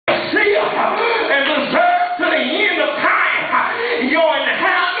and preserved to the end of time. Your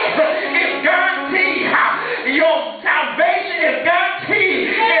inheritance is guaranteed. Your salvation is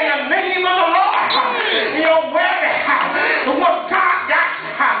guaranteed in the name of the Lord. Your wealth, what God got,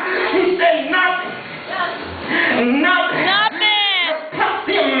 he said nothing. Plus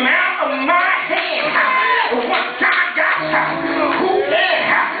the amount of my hand, what God got, who can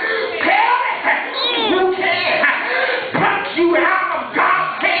tell me? Who can pluck you out of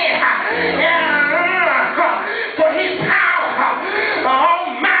God's hand? For his power,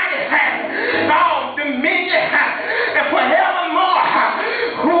 almighty, all dominion, and forevermore.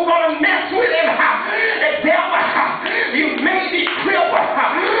 Who gonna mess with him? The devil, you may be crippled,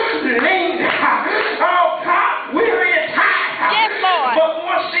 lame, oh God, weary and tired. Yes, Lord. But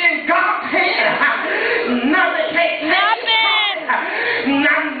once in God's hand, nothing can take it.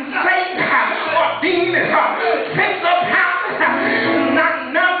 Not Satan or demons, prince of powers,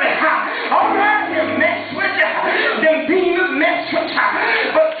 not nothing. All right, you mess with you. Them demons mess with you.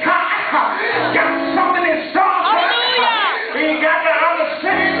 But God got something in store for you. You got to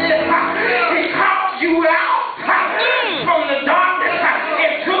understand this. He called you out from the darkness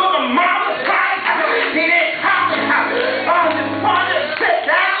into the marvelous light. He didn't call you just for you to sit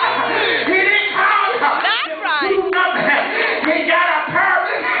down. He didn't call you to do nothing. He got a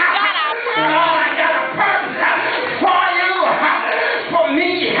purpose. I got a purpose for you, for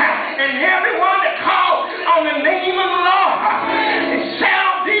me, and everyone that calls on the name of the Lord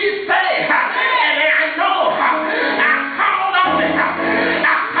shall be saved. And I know I called on it.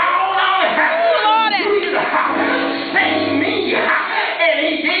 I called on it. Jesus saved me, and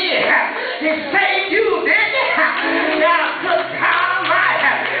he did. He saved you.